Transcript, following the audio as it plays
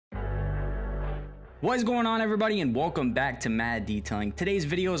What is going on, everybody, and welcome back to M.A.D Detailing. Today's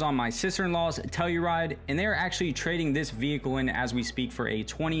video is on my sister-in-law's Telluride, and they're actually trading this vehicle in as we speak for a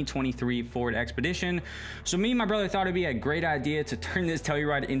 2023 Ford Expedition. So me and my brother thought it'd be a great idea to turn this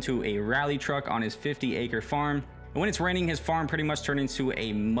Telluride into a rally truck on his 50-acre farm. And when it's raining, his farm pretty much turned into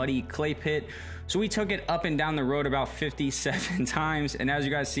a muddy clay pit. So we took it up and down the road about 57 times. And as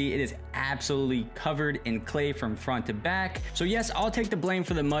you guys see, it is absolutely covered in clay from front to back. So yes, I'll take the blame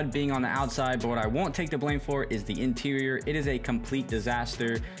for the mud being on the outside, but what I won't take the blame for is the interior. It is a complete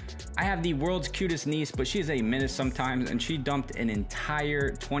disaster. I have the world's cutest niece, but she is a menace sometimes, and she dumped an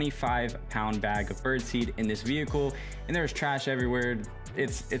entire 25-pound bag of birdseed in this vehicle, and there's trash everywhere.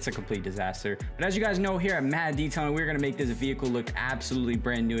 It's a complete disaster. But as you guys know, here at M.A.D Detailing, we're gonna make this vehicle look absolutely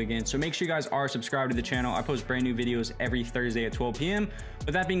brand new again. So make sure you guys are subscribed to the channel. I post brand new videos every Thursday at 12 p.m.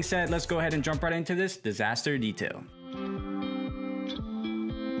 With that being said, let's go ahead and jump right into this disaster detail.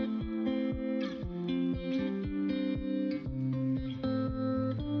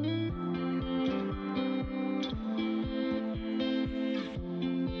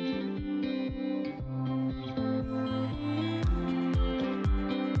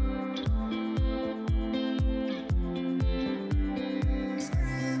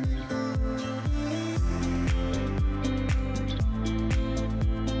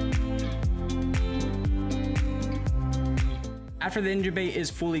 After the engine bay is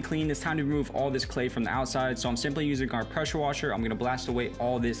fully cleaned, it's time to remove all this clay from the outside. So I'm simply using our pressure washer. I'm gonna blast away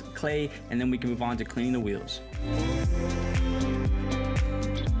all this clay, and then we can move on to cleaning the wheels.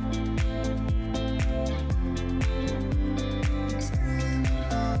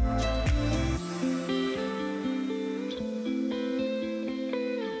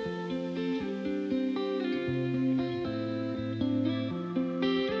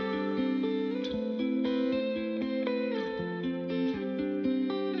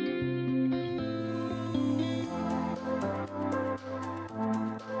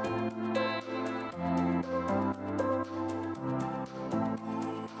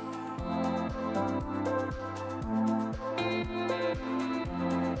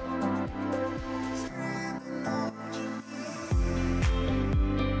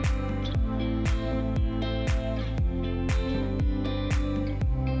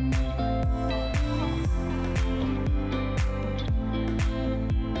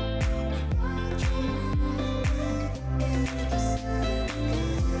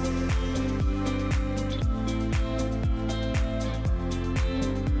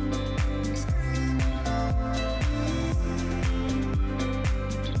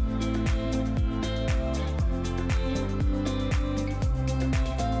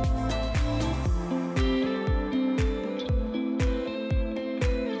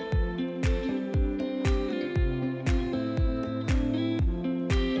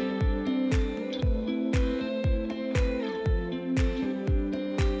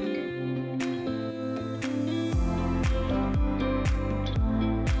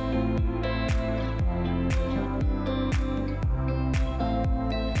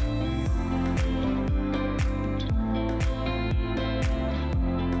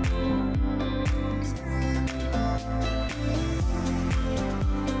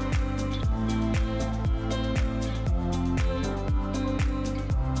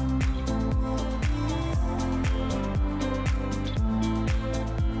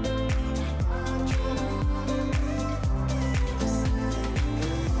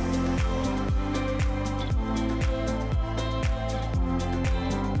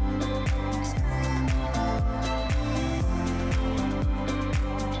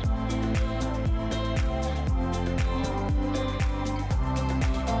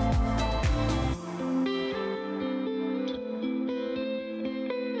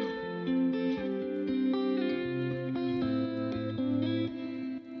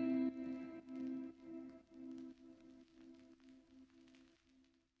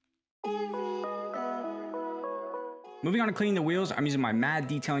 Moving on to cleaning the wheels, I'm using my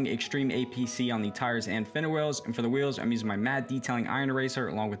M.A.D Detailing Extreme APC on the tires and fender wheels. And for the wheels, I'm using my M.A.D Detailing Iron Eraser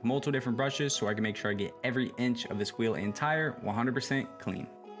along with multiple different brushes so I can make sure I get every inch of this wheel and tire 100% clean.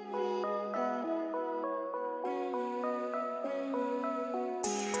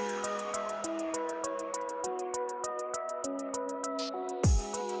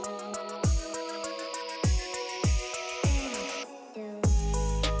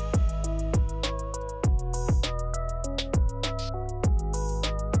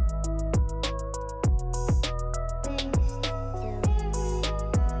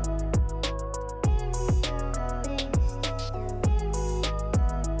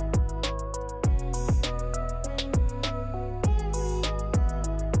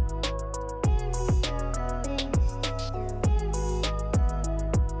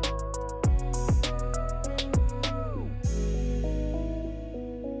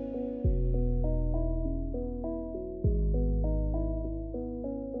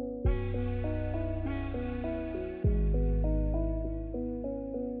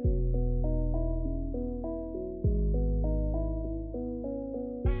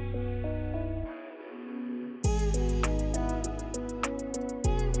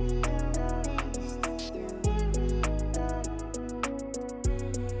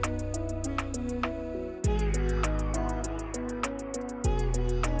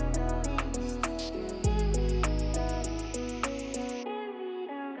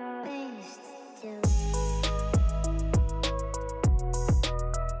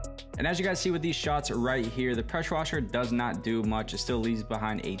 And as you guys see with these shots right here, the pressure washer does not do much. It still leaves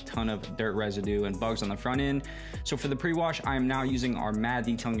behind a ton of dirt residue and bugs on the front end. So for the pre-wash, I am now using our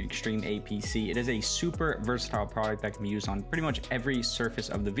M.A.D Detailing Extreme APC. It is a super versatile product that can be used on pretty much every surface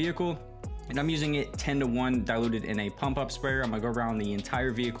of the vehicle. And I'm using it 10-to-1 diluted in a pump up sprayer. I'm gonna go around the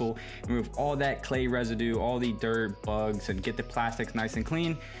entire vehicle, remove all that clay residue, all the dirt, bugs, and get the plastics nice and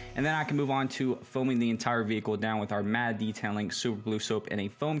clean. And then I can move on to foaming the entire vehicle down with our M.A.D Detailing Super Blue Soap and a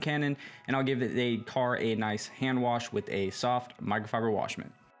foam cannon. And I'll give the car a nice hand wash with a soft microfiber wash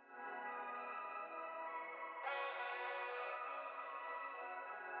mitt.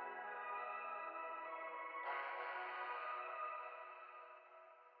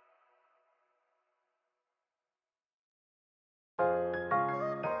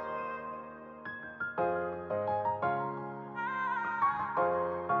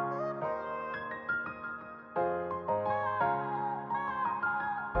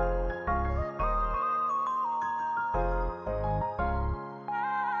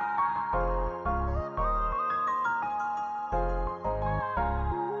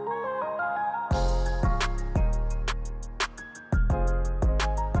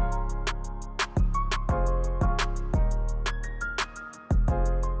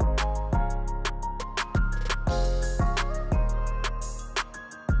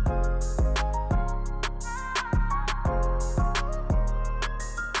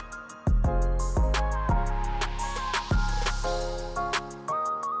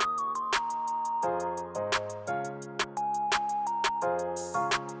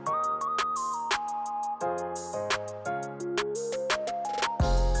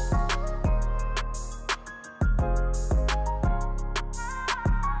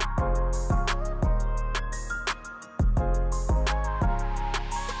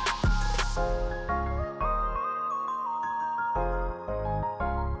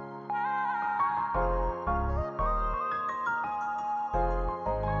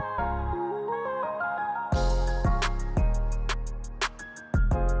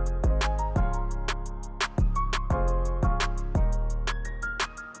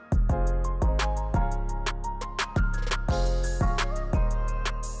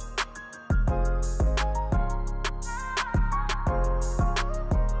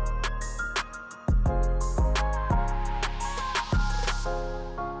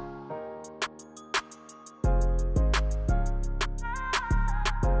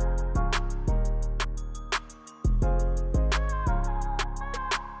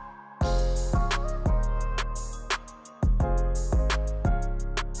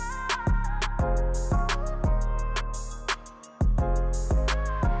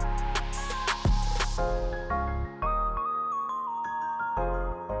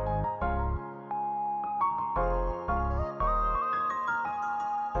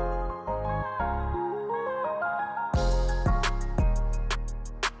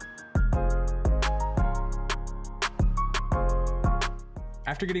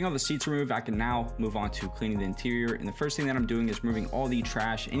 After getting all the seats removed, I can now move on to cleaning the interior. And the first thing that I'm doing is removing all the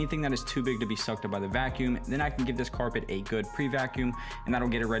trash, anything that is too big to be sucked up by the vacuum. Then I can give this carpet a good pre-vacuum, and that'll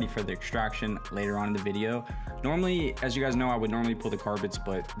get it ready for the extraction later on in the video. Normally, as you guys know, I would normally pull the carpets,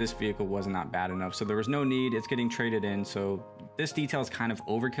 but this vehicle was not bad enough, so there was no need. It's getting traded in, so this detail is kind of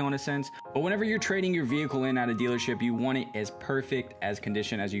overkill in a sense. But whenever you're trading your vehicle in at a dealership, you want it as perfect as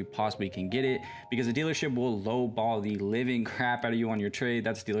condition as you possibly can get it, because a dealership will lowball the living crap out of you on your trade.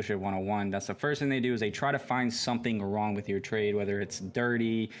 That's dealership 101. That's the first thing they do, is they try to find something wrong with your trade, whether it's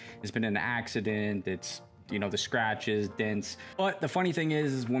dirty, it's been an accident, it's, you know, the scratches, dents. But the funny thing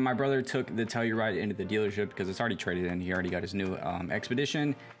is when my brother took the Telluride into the dealership, because it's already traded in, he already got his new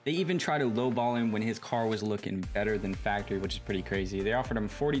Expedition, they even tried to lowball him when his car was looking better than factory, which is pretty crazy. They offered him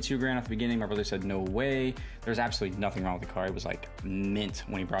 42 grand at the beginning. My brother said no way. There's absolutely nothing wrong with the car. It was like mint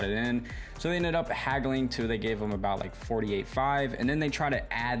when he brought it in. So they ended up haggling to, they gave him about like 48.5, and then they try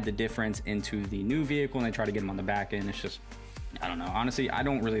to add the difference into the new vehicle, and they try to get him on the back end. It's just, I don't know. Honestly, I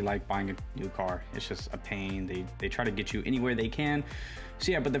don't really like buying a new car. It's just a pain. They try to get you anywhere they can.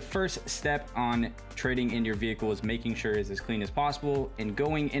 So yeah, but the first step on trading in your vehicle is making sure it's as clean as possible, and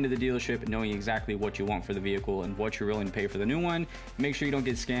going into the dealership knowing exactly what you want for the vehicle and what you're willing to pay for the new one. Make sure you don't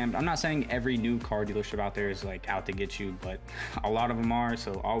get scammed. I'm not saying every new car dealership out there is like out to get you, but a lot of them are.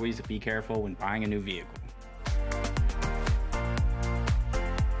 So always be careful when buying a new vehicle.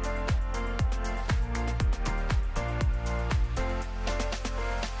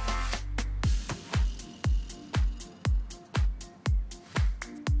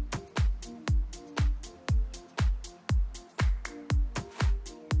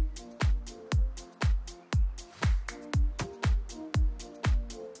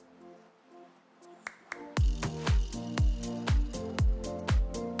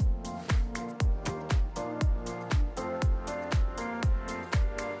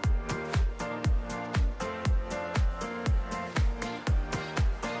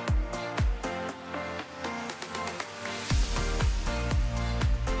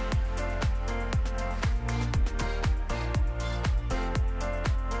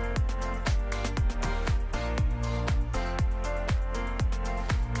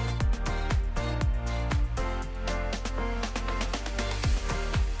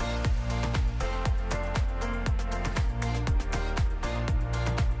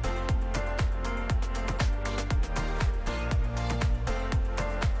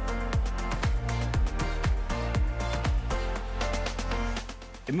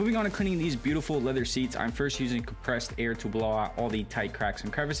 And moving on to cleaning these beautiful leather seats, I'm first using compressed air to blow out all the tight cracks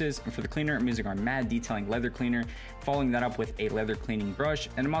and crevices. And for the cleaner, I'm using our M.A.D detailing leather cleaner, following that up with a leather cleaning brush.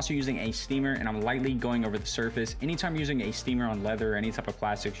 And I'm also using a steamer, and I'm lightly going over the surface. Anytime using a steamer on leather or any type of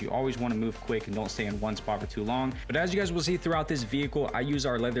plastics, you always want to move quick and don't stay in one spot for too long. But as you guys will see throughout this vehicle, I use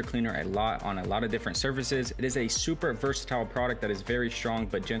our leather cleaner a lot on a lot of different surfaces. It is a super versatile product that is very strong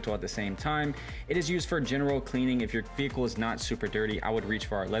but gentle at the same time. It is used for general cleaning. If your vehicle is not super dirty, I would reach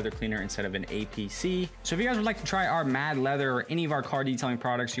for our leather cleaner instead of an APC. So if you guys would like to try our M.A.D leather or any of our car detailing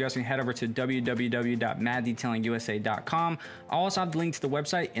products, you guys can head over to www.maddetailingusa.com. I'll also have the link to the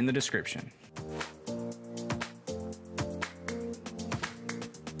website in the description.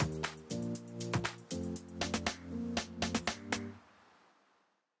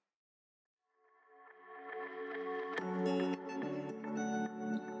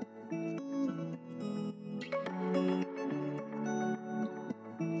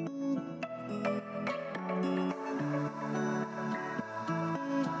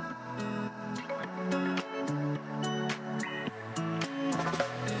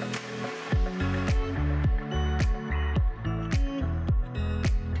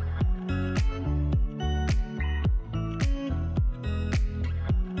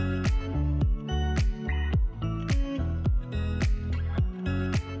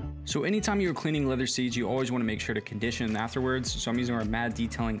 So anytime you're cleaning leather seats, you always want to make sure to condition them afterwards. So I'm using our M.A.D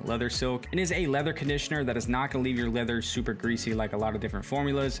detailing leather silk. It is a leather conditioner that is not going to leave your leather super greasy like a lot of different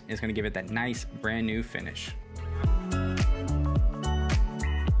formulas. It's going to give it that nice brand new finish.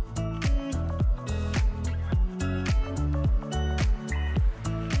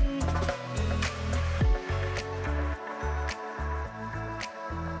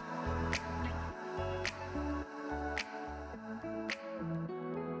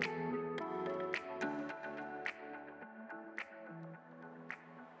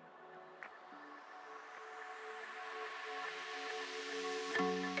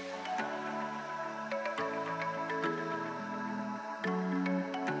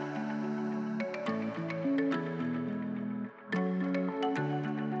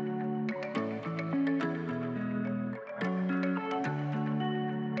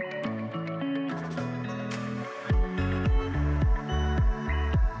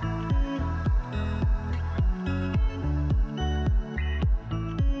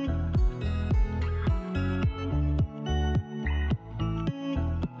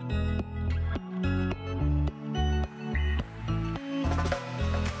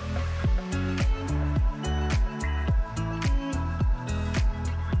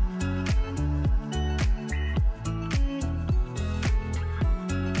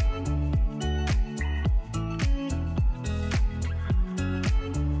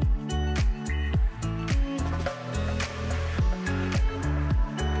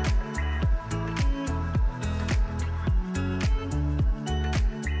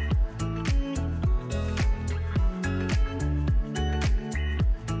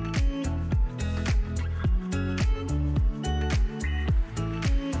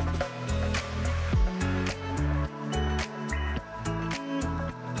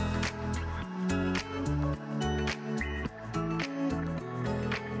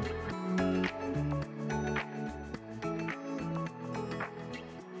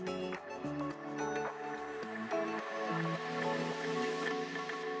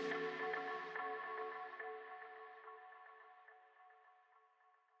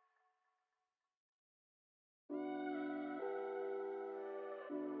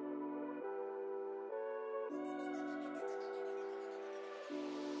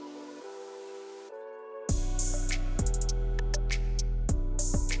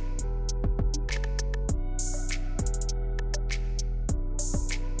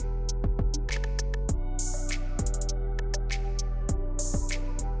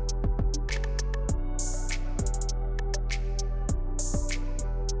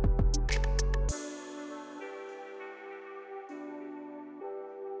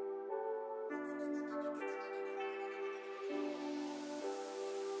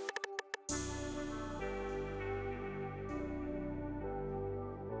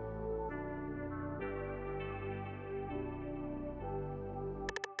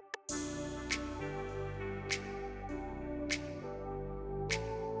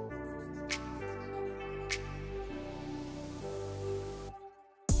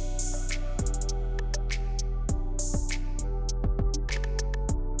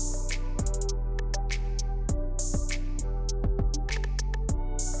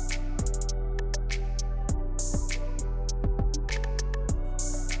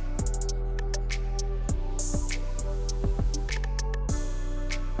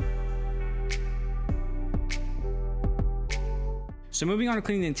 So moving on to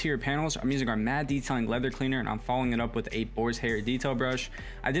cleaning the interior panels, I'm using our M.A.D detailing leather cleaner, and I'm following it up with a boar's hair detail brush.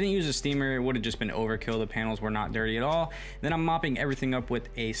 I didn't use a steamer, it would have just been overkill. The panels were not dirty at all. Then I'm mopping everything up with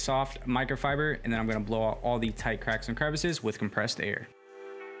a soft microfiber, and then I'm going to blow out all the tight cracks and crevices with compressed air.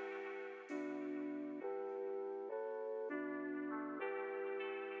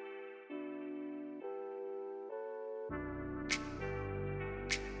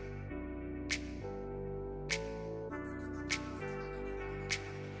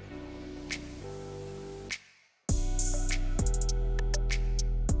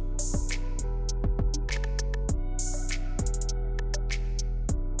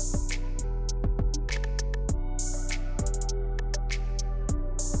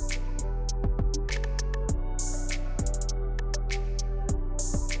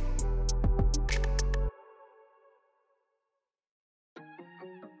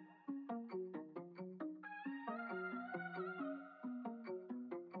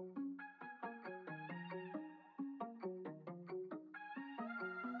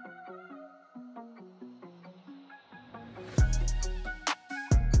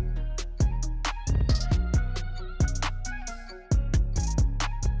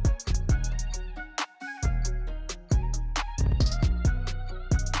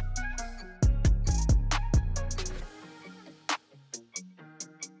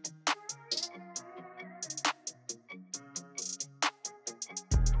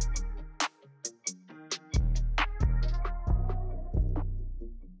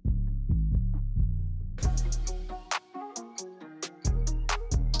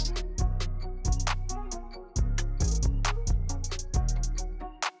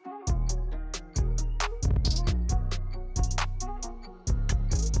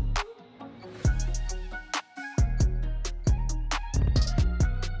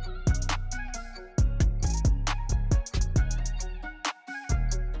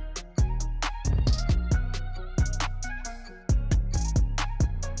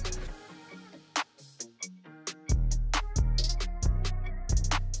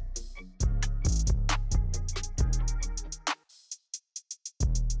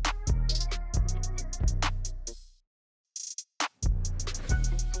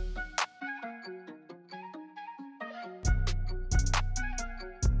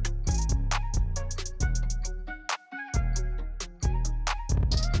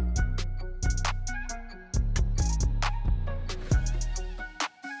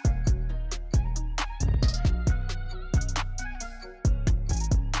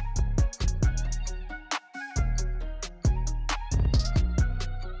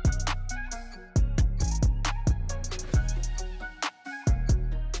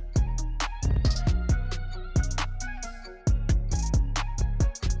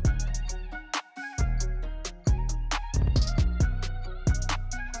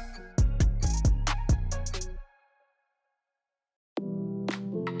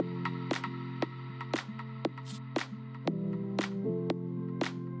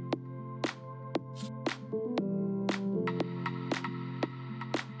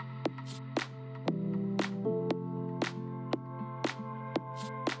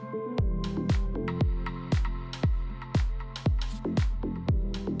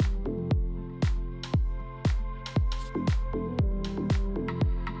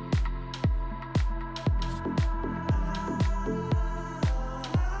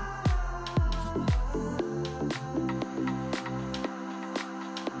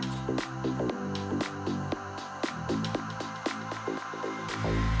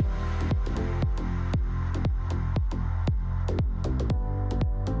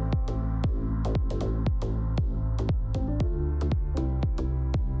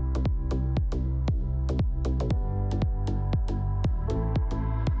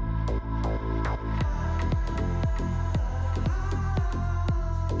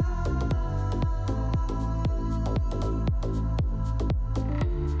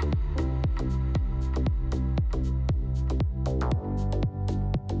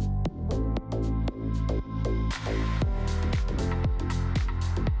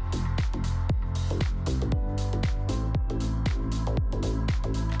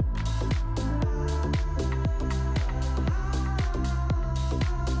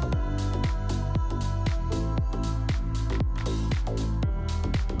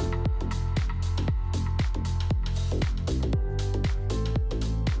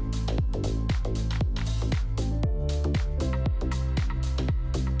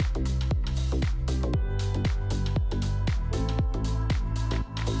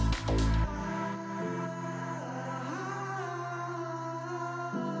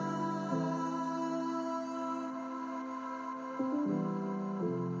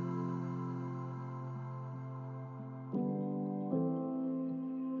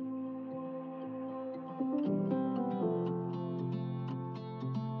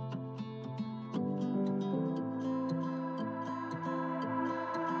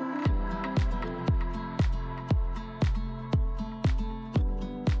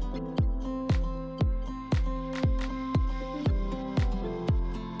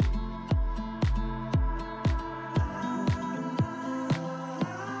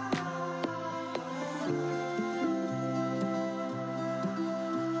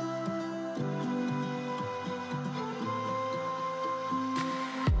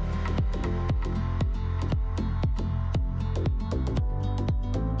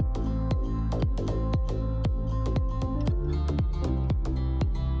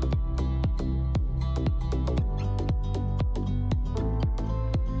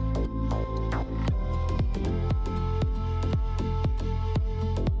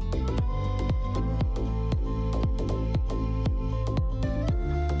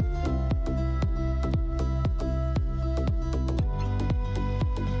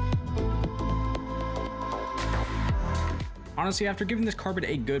 honestly, after giving this carpet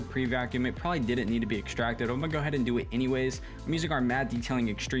a good pre-vacuum, it probably didn't need to be extracted. I'm gonna go ahead and do it anyways. I'm using our M.A.D Detailing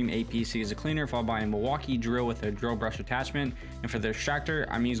Extreme APC as a cleaner, followed by a Milwaukee drill with a drill brush attachment. And for the extractor,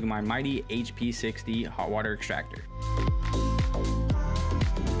 I'm using my M.A.D HP60 hot water extractor.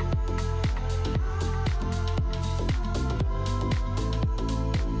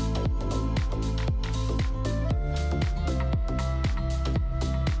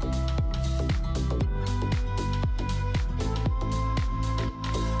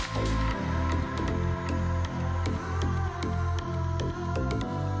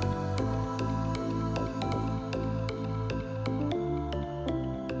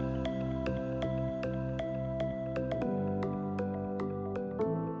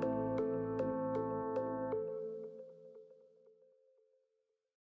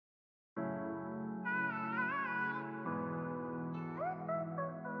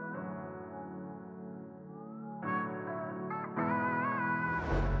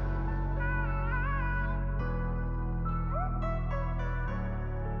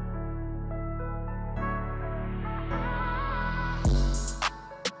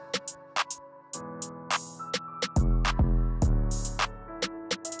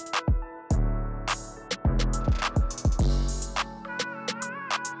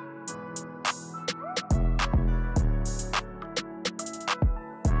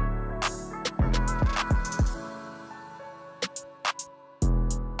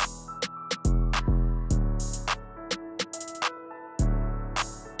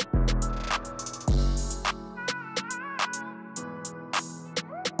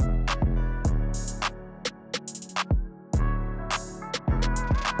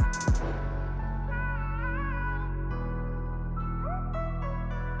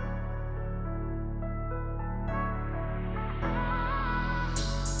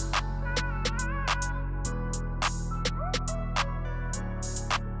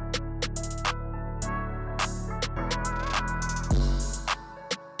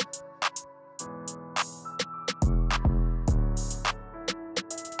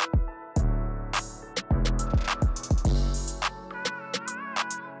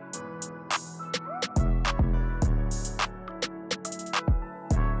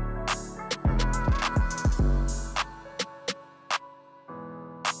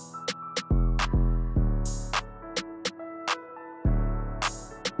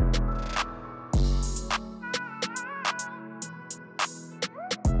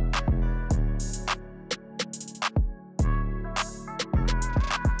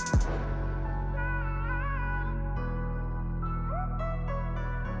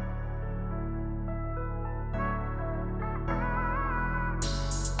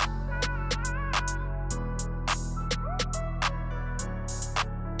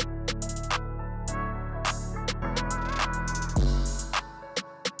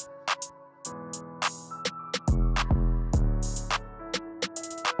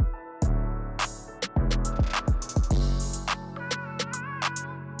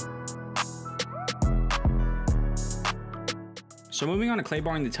 So moving on to clay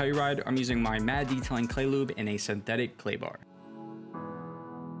barring the Telluride, I'm using my M.A.D Detailing clay lube in a synthetic clay bar.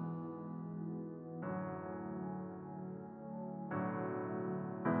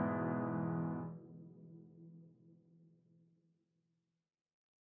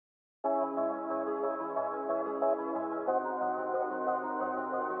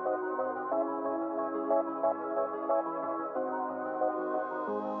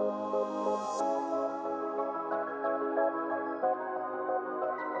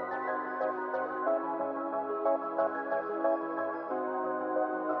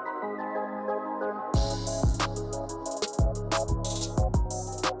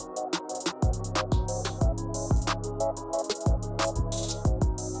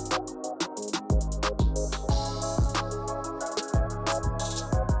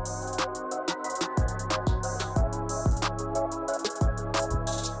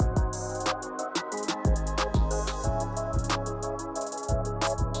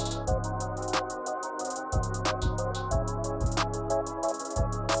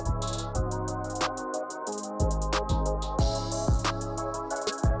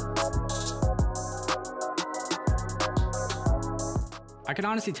 I can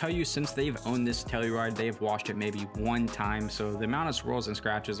honestly tell you, since they've owned this Telluride, they've washed it maybe one time, so the amount of swirls and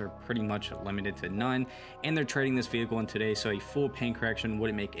scratches are pretty much limited to none, and they're trading this vehicle in today, so a full paint correction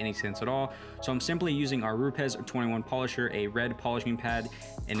wouldn't make any sense at all. So I'm simply using our Rupes 21 polisher, a red polishing pad,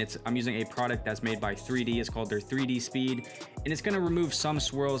 and I'm using a product that's made by 3D. It's called their 3D Speed, and it's going to remove some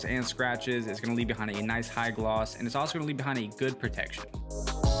swirls and scratches. It's going to leave behind a nice high gloss, and it's also going to leave behind a good protection.